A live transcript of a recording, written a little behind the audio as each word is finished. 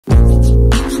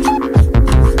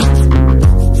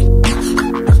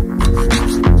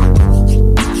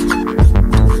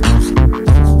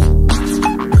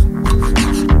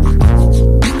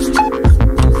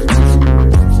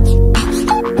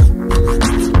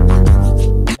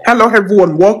Hello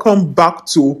everyone, welcome back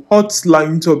to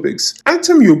Hotline Topics.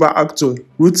 I'm Yoruba actor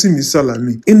Rotimi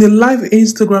Salami in a live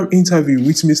Instagram interview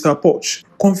with Mr. Poch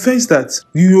confessed that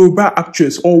the Yoruba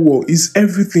actress Allwell is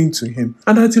everything to him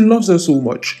and that he loves her so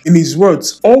much. In his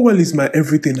words, Allwell is my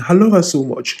everything, I love her so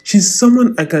much. She's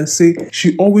someone I can say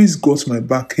she always got my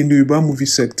back in the Yoruba movie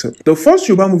sector. The first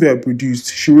Yoruba movie I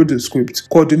produced, she wrote the script,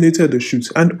 coordinated the shoot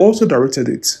and also directed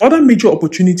it. Other major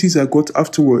opportunities I got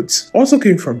afterwards also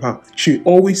came from her. She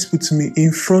always puts me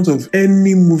in front of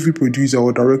any movie producer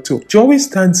or director. She always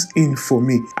stands in for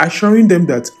me, assuring them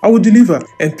that I will deliver,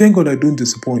 and thank God I don't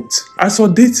disappoint. As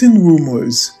for dating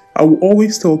rumors, I will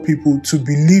always tell people to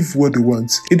believe what they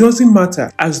want. It doesn't matter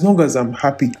as long as I'm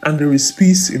happy and there is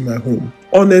peace in my home.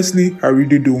 Honestly, I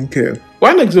really don't care.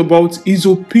 When asked about his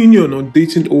opinion on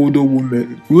dating older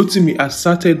women, Rotimi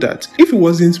asserted that if he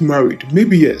wasn't married,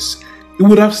 maybe yes, he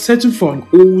would have settled for an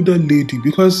older lady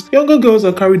because younger girls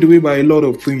are carried away by a lot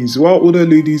of things while older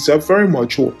ladies are very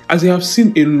mature, as they have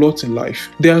seen a lot in life.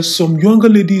 There are some younger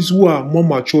ladies who are more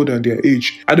mature than their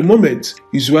age. At the moment,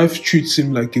 his wife treats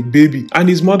him like a baby and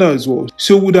his mother as well,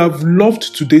 so would have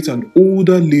loved to date an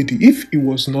older lady if he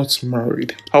was not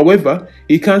married. However,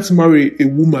 he can't marry a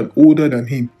woman older than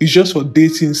him. It's just for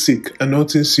dating sake and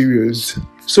nothing serious.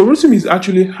 So Rotimi is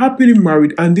actually happily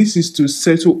married, and this is to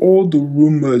settle all the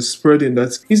rumors spreading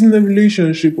that he's in a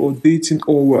relationship or dating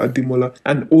Allwell Ademola,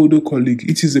 an older colleague.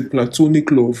 It is a platonic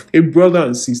love, a brother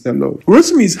and sister love.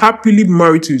 Rotimi is happily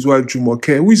married to his wife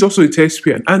Jumoke, who is also a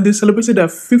thespian, and they celebrated their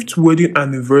 5th wedding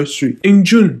anniversary in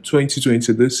June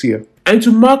 2020 this year. And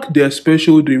to mark their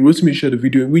special day, Rotimi shared a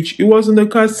video in which he was in the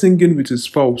car singing with his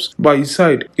spouse by his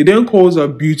side. He then calls her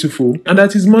beautiful and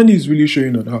that his money is really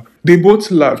showing on her. They both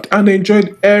laughed and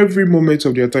enjoyed every moment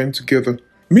of their time together.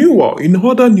 Meanwhile, in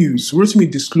other news, Rotimi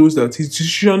disclosed that his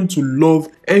decision to love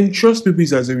and trust people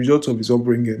is as a result of his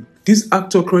upbringing. This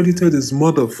actor credited his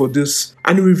mother for this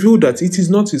and he revealed that it is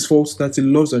not his fault that he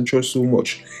loves and trusts so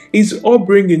much. His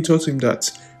upbringing taught him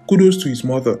that. Kudos to his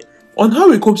mother. On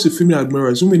how he copes with female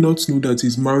admirers who may not know that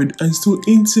he's married and still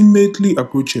intimately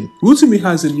approach him, Rotimi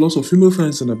has a lot of female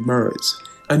friends and admirers,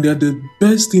 and they are the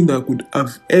best thing that could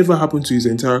have ever happened to his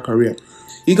entire career.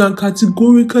 He can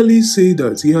categorically say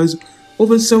that he has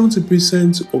over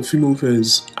 70% of female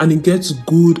friends and he gets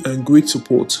good and great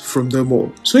support from them all.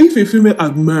 So if a female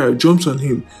admirer jumps on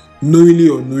him, knowingly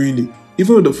or unknowingly,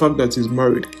 even with the fact that he's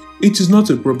married, it is not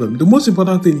a problem. The most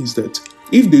important thing is that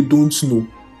if they don't know,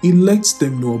 he lets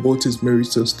them know about his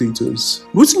marital status.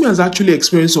 Rotimi has actually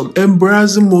experienced some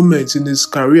embarrassing moments in his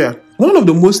career. One of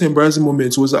the most embarrassing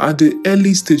moments was at the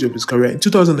early stage of his career in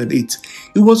 2008.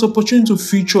 He was opportune to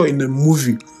feature in a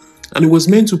movie and he was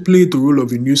meant to play the role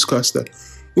of a newscaster.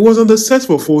 He was on the set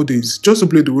for 4 days just to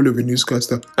play the role of a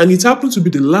newscaster, and it happened to be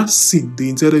the last scene they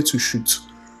intended to shoot.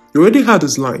 He already had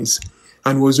his lines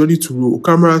and was ready to roll.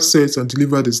 Camera set and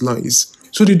delivered his lines.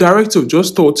 So the director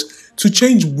just thought to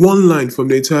change one line from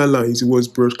the entire lines he was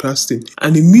broadcasting,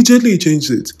 and immediately he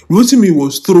changed it. Rotimi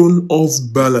was thrown off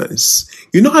balance.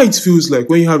 You know how it feels like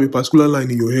when you have a particular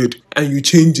line in your head and you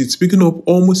change it, picking up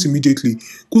almost immediately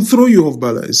could throw you off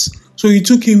balance. So it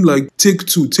took him like take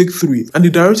 2, take 3, and the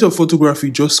director of photography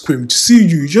just screamed, "See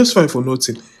you just fine for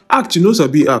nothing. Act, you know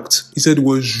sabi act." He said he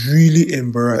was really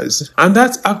embarrassed, and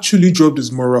that actually dropped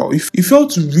his morale. He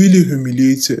felt really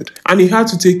humiliated, and it had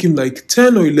to take him like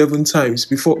 10 or 11 times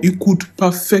before he could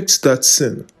perfect that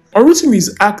scene. On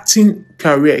Rotimi's acting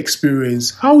career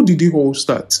experience, how did it all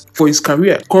start? For his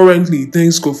career, currently,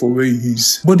 thanks God for where he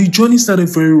is. But the journey started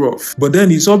very rough, but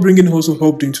then his upbringing also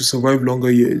helped him to survive longer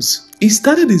years. He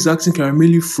started his acting career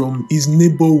mainly from his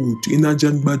neighborhood in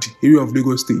Ajangbadi, area of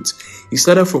Lagos State. He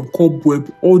started from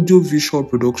Cobweb Audio-Visual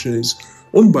Productions,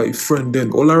 owned by a friend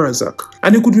then, Ola Razak.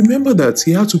 And he could remember that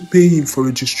he had to pay him for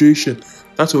registration.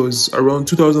 That was around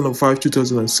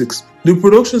 2005-2006. The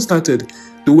production started.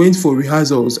 They went for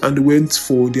rehearsals and they went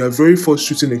for their very first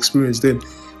shooting experience then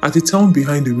at a town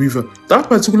behind the river. That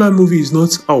particular movie is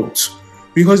not out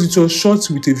because it was shot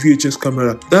with a VHS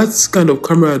camera. That's kind of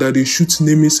camera that they shoot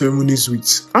naming ceremonies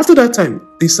with. After that time,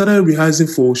 they started rehearsing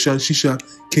for Shanshisha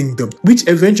Kingdom, which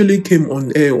eventually came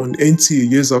on air on NTA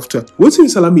years after. Rotimi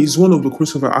Salami is one of the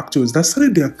crossover actors that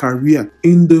started their career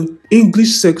in the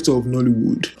English sector of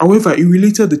Nollywood. However, he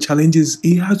related the challenges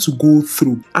he had to go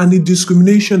through and the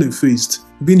discrimination he faced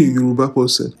being a Yoruba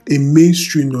person in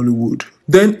mainstream Nollywood.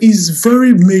 Then his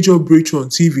very major breakthrough on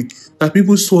TV that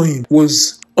people saw him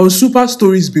was on Super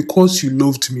Stories Because You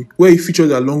Loved Me, where he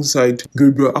featured alongside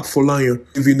Gabriel Afolayan,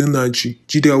 Vinaji,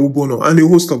 Jide Awubono, and a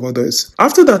host of others.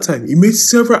 After that time, he made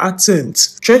several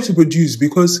attempts trying to produce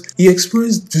because he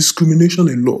experienced discrimination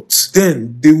a lot.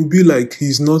 Then they will be like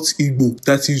he's not Igbo,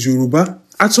 that he's Yoruba,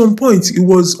 At some point, he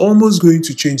was almost going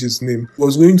to change his name. He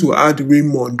was going to add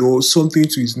Raymond or something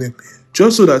to his name,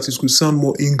 just so that it could sound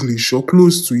more English or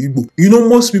close to Igbo. You know,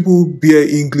 most people bear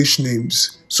English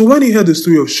names. So when he heard the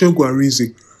story of Segun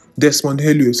Arize, Desmond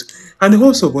Helios, and a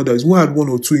host of others who had one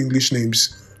or two English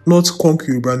names, not conk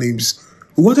Yoruba names,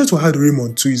 he wanted to add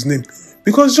Raymond to his name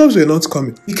because jobs were not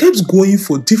coming. He kept going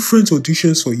for different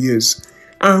auditions for years,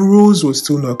 and roles were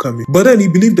still not coming. But then he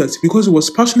believed that because he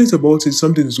was passionate about it,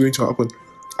 something is going to happen.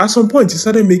 At some point, he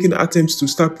started making attempts to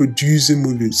start producing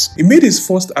movies. He made his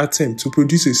first attempt to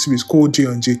produce a series called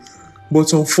J&J,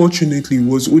 but unfortunately, he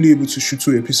was only able to shoot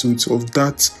 2 episodes of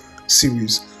that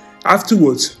series.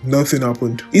 Afterwards, nothing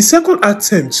happened. His second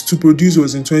attempt to produce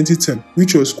was in 2010,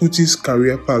 which was Kuti's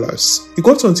Career Palace. He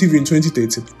got on TV in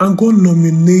 2013 and got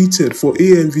nominated for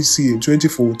AMVC in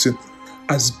 2014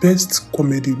 as Best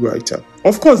Comedy Writer.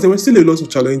 Of course, there were still a lot of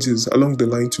challenges along the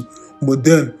line too, but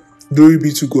then, glory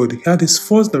be to God, he had his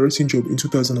first directing job in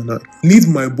 2009. Leave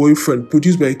My Boyfriend,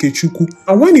 produced by Ikechukwu,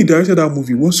 and when he directed that movie,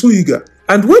 he was so eager.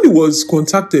 And when he was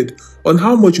contacted on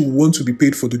how much he would want to be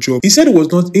paid for the job, he said he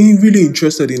was not really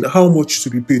interested in how much to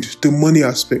be paid, the money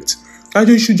aspect. And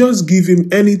you should just give him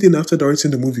anything after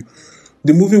directing the movie.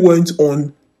 The movie went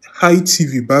on high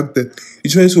TV back then.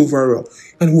 It went so viral,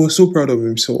 and he was so proud of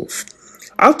himself.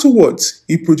 Afterwards,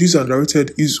 he produced and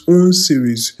directed his own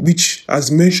series, which,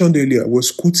 as mentioned earlier,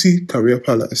 was Kuti Career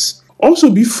Palace.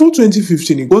 Also, before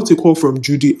 2015, he got a call from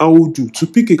Judy Audu to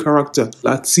pick a character,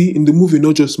 Lati, in the movie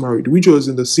Not Just Married, which was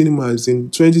in the cinemas in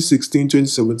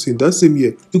 2016-2017. That same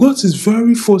year, he got his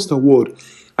very first award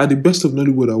at the Best of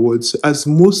Nollywood Awards as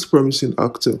Most Promising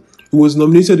Actor. He was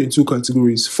nominated in 2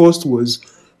 categories. First was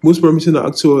Most Promising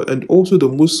Actor and also the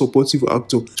Most Supportive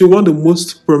Actor. So he won the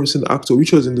Most Promising Actor,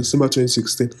 which was in December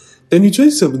 2016. Then in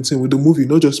 2017, with the movie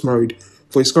Not Just Married,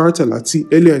 for his character Lati,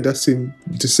 earlier in that same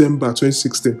December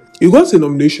 2016. He got a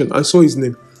nomination and saw his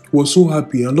name. He was so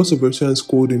happy and lots of veterans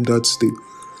called him that day.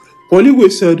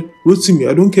 Hollywood said, Rotimi,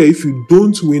 I don't care if you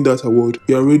don't win that award,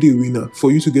 you're already a winner for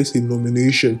you to get a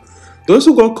nomination. They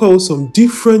also got calls from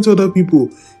different other people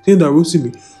saying that,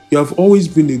 Rotimi, you have always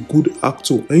been a good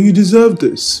actor and you deserve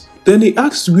this. Then he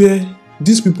asked where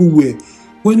these people were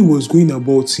when he was going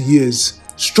about years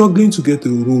struggling to get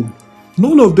the role.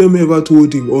 None of them ever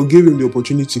told him or gave him the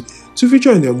opportunity to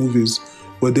feature in their movies,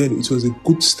 but then it was a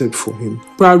good step for him.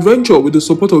 Peradventure, with the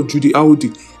support of Judy Audi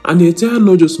and the entire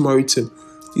Not Just Married team,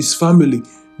 his family,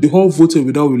 they all voted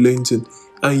without relenting,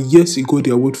 and yes, he got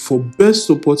the award for Best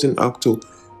Supporting Actor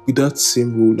with that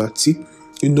same role, Lati,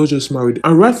 in Not Just Married.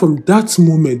 And right from that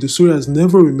moment, the story has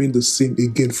never remained the same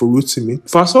again for Rotimi.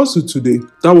 Fast forward to today,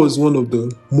 that was one of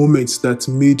the moments that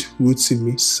made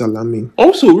Rotimi Salami.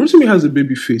 Also, Rotimi has a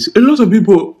baby face. A lot of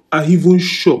people are even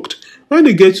shocked when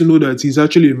they get to know that he's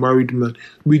actually a married man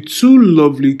with 2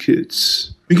 lovely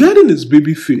kids. Regarding his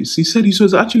baby face, he said it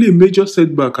was actually a major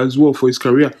setback as well for his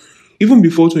career. Even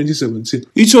before 2017.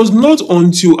 It was not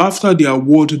until after the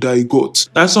award that he got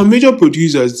that some major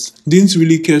producers didn't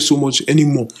really care so much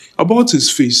anymore about his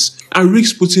face and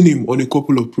risked putting him on a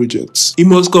couple of projects. He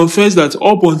must confess that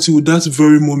up until that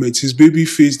very moment, his baby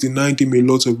face denied him a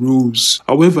lot of roles.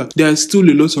 However, there are still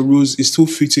a lot of roles he still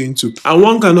fits into, and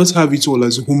one cannot have it all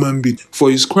as a human being. For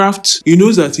his craft, he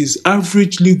knows that he's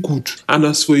averagely good, and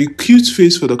as for a cute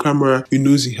face for the camera, he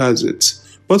knows he has it.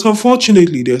 But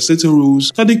unfortunately, there are certain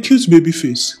roles that the cute baby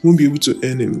face won't be able to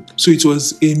earn him. So it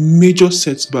was a major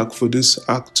setback for this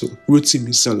actor,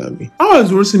 Rotimi Salami. How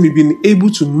has Rotimi been able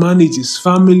to manage his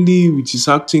family with his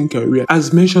acting career?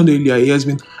 As mentioned earlier, he has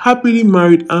been happily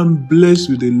married and blessed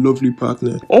with a lovely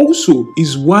partner. Also,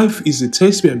 his wife is a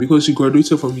thespian because she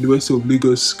graduated from University of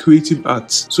Lagos Creative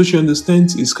Arts, so she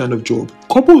understands his kind of job.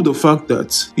 Coupled with the fact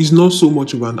that he's not so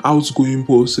much of an outgoing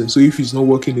person, so if he's not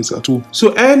working, it's at home.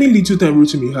 So any little time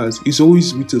Rotimi has is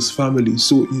always with his family,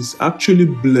 so he's actually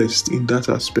blessed in that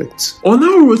aspect. On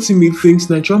how Rotimi thinks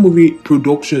Nigerian movie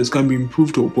productions can be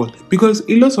improved upon, because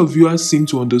a lot of viewers seem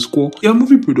to underscore their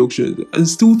movie productions and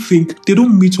still think they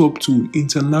don't meet up to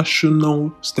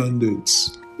international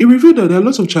standards. He revealed that there are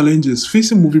lots of challenges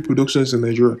facing movie productions in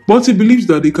Nigeria, but he believes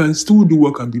that they can still do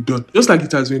what can be done, just like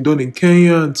it has been done in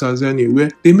Kenya and Tanzania, where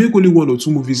they make only 1 or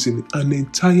 2 movies in an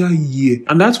entire year,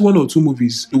 and that's 1 or 2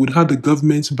 movies they would have the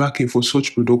government backing for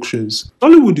such productions.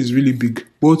 Hollywood is really big,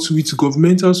 but with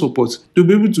governmental support, they'll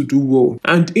be able to do well.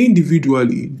 And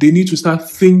individually, they need to start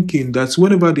thinking that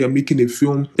whenever they are making a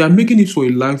film, they are making it for a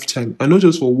lifetime and not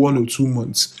just for 1 or 2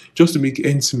 months, just to make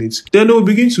ends meet. Then they will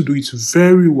begin to do it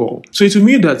very well. So it will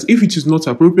mean that if it is not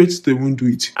appropriate, they won't do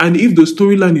it. And if the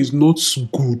storyline is not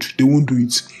good, they won't do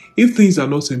it. if things are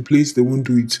not in place, they won't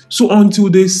do it. So until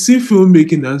they see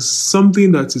filmmaking as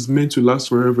something that is meant to last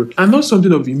forever and not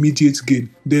something of immediate gain,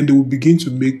 then they will begin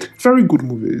to make very good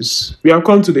movies. We have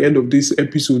come to the end of this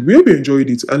episode. We hope you enjoyed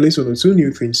it, and let's learn 2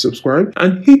 new things. Subscribe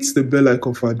and hit the bell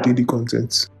icon for our daily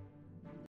content.